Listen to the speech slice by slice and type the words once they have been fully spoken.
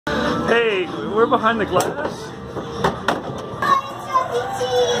Hey, we're behind the glass. Chuck E.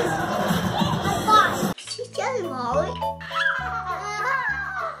 Cheese! Oh my gosh. She's killing Wally.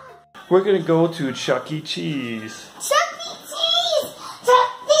 We're gonna go to Chuck E. Cheese. Chuck E. Cheese!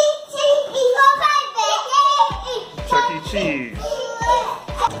 Chuck E. Cheese! Oh my baby! Chuck E. Cheese.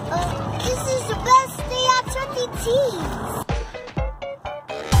 This is the best day at Chuck E. Cheese.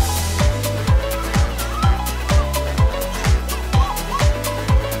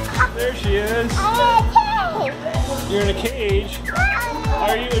 There she is. You're in a cage.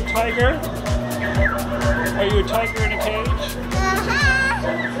 Are you a tiger? Are you a tiger in a cage?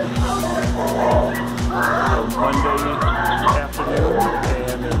 Monday afternoon,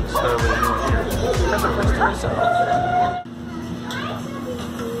 and it's early here. Have the place to myself.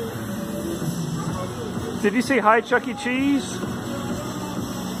 Did you say hi, Chuck E. Cheese?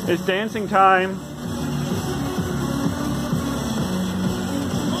 It's dancing time.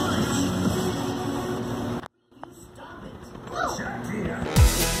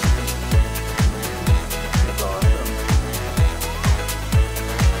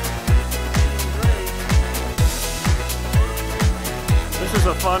 This is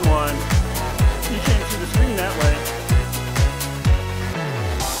a fun one. You can't see the screen that way.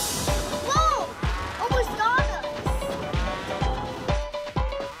 Whoa! Almost got us.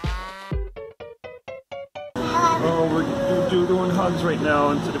 Oh, we're doing hugs right now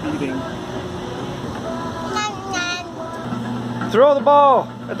instead of eating. Throw the ball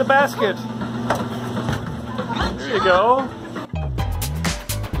at the basket. There you go.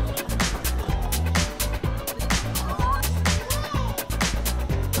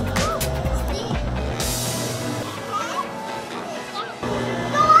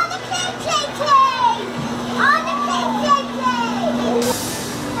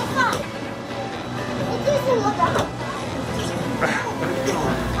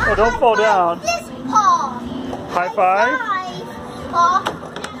 Oh, don't fall down. This paw. High five. Paw.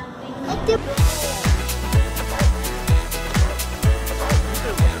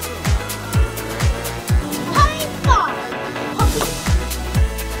 High five.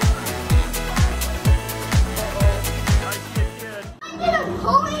 My Little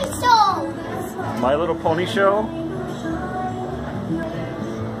Pony Show. My Little Pony Show.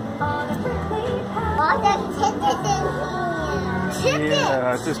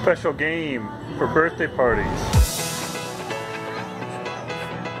 Yeah, it's a special game for birthday parties.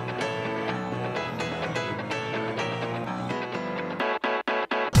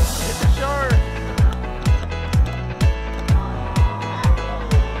 Get the shark.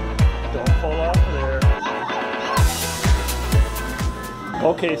 Don't fall off there.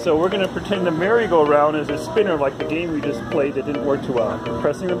 Okay, so we're going to pretend the merry-go-round is a spinner like the game we just played that didn't work too well.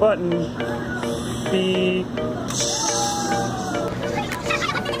 Pressing the button. Beep.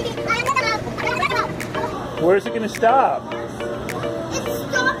 Where's it going to stop? It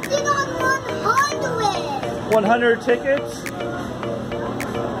stopped it on 100. 100 tickets?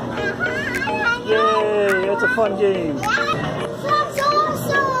 Yay, that's a fun game. That's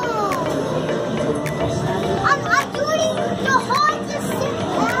awesome. I'm doing the hardest thing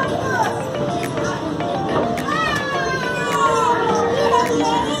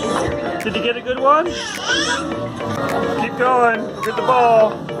ever. Did you get a good one? Keep going. Get the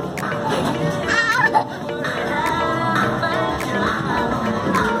ball.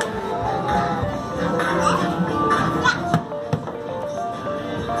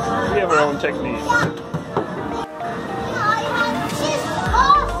 We have our own technique. I have this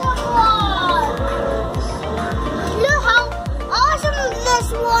awesome one. Look how awesome this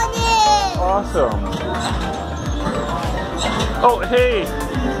one is. Awesome. Oh, hey.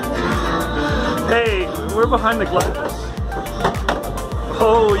 Hey, we're behind the glass.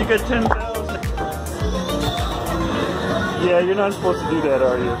 Oh, you got 10,000. Yeah, you're not supposed to do that,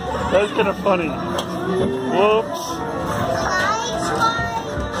 are you? That's kind of funny. Whoops.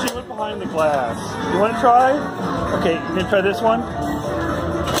 She went behind the glass. You want to try? Okay, you gonna try this one?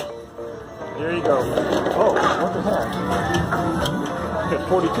 There you go. Oh, what the heck? Got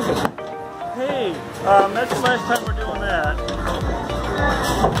 40 tickets. Hey, that's the last time we're doing that.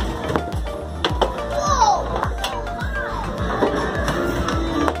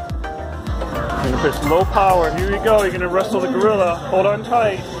 You're gonna press low power. Here you go. You're gonna wrestle the gorilla. Hold on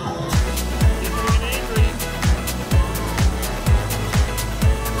tight. He's getting angry.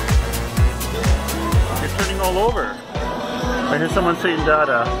 You're turning all over. I hear someone saying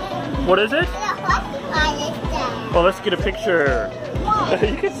 "Dada." What is it? Well, let's get a picture.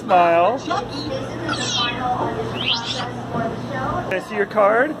 You can smile. Can I see your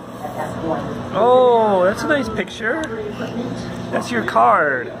card? Oh, that's a nice picture. That's your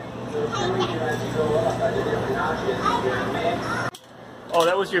card. Oh,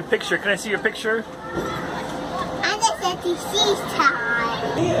 that was your picture. Can I see your picture? And it's Chuck E. Cheese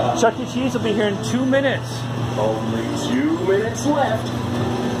time. Chuck E. Cheese will be here in 2 minutes. Only 2 minutes left.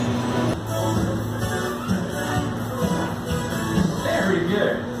 Very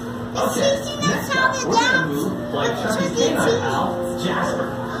good. Okay, next up, we're gonna move like Chuck E. Cheese pal, Jasper.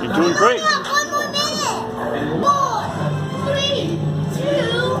 You're doing great. One more minute. 4, 3,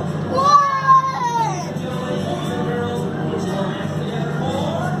 2, 1.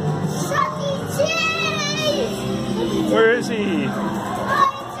 Chuck E. Cheese. Where is he? Hi,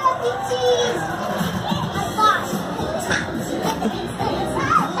 Chuck E. Cheese.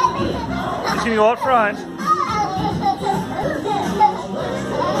 He's gonna go out front.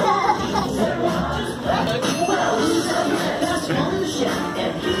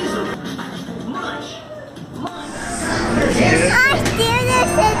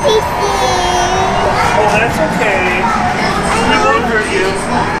 Oh, that's okay. We won't hurt you.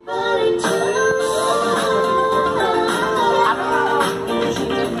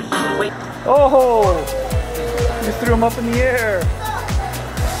 Oh! You threw him up in the air.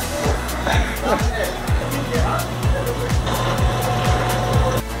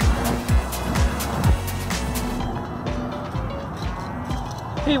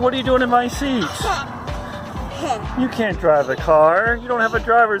 Hey, what are you doing in my seat? You can't drive a car. You don't have a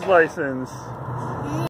driver's license.